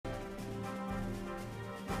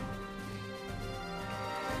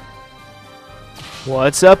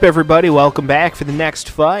What's up, everybody? Welcome back for the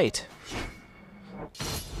next fight.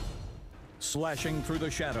 Slashing through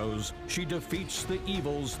the shadows, she defeats the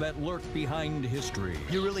evils that lurk behind history.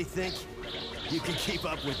 You really think you can keep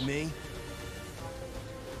up with me?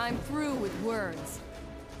 I'm through with words.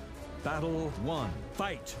 Battle 1.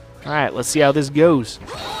 Fight! Alright, let's see how this goes.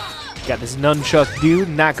 Got this nunchuck dude,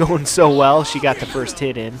 not going so well. She got the first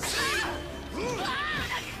hit in.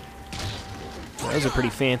 That was a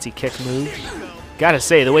pretty fancy kick move. Gotta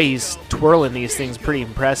say, the way he's twirling these things is pretty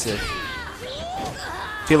impressive.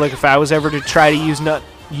 Feel like if I was ever to try to use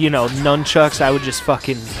nunchucks, I would just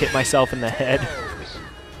fucking hit myself in the head.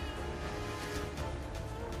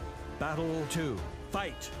 Battle 2.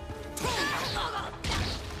 Fight!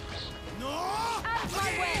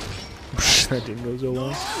 That didn't go so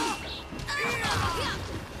well.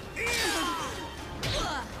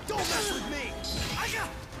 Don't mess with me!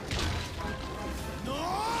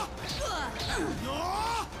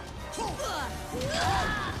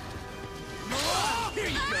 Here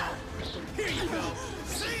you go. Here you go.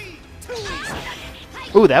 See? Too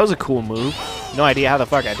easy. Ooh, that was a cool move. No idea how the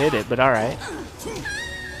fuck I did it, but alright.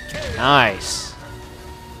 Nice.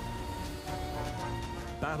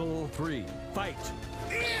 Battle 3. Fight!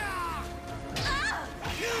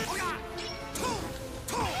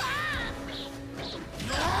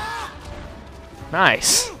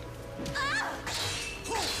 Nice.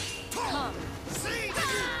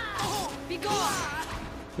 Be gone.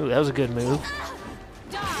 Ooh, that was a good move.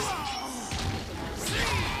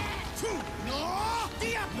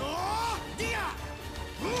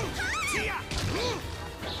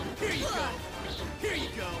 Here you go. Here you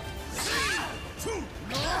go.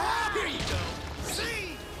 Here you go.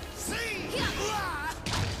 See?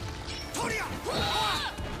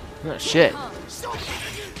 Oh, shit.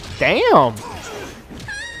 Damn.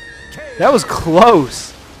 That was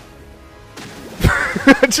close.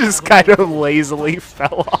 Just kind of lazily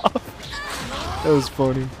fell off. That was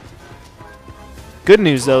funny. Good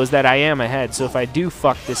news, though, is that I am ahead, so if I do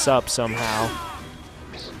fuck this up somehow,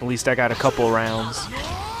 at least I got a couple rounds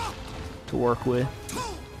to work with.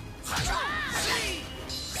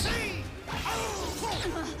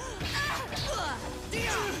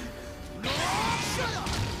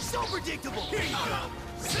 So predictable. Here you go.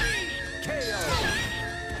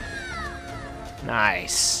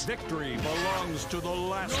 Nice. Victory belongs to the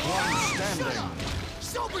last one standing.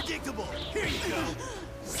 So predictable. Here you go.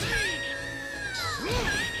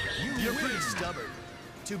 You're pretty stubborn.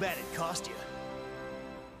 Too bad it cost you.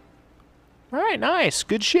 All right, nice.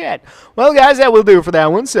 Good shit. Well, guys, that will do it for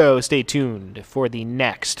that one, so stay tuned for the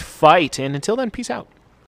next fight. And until then, peace out.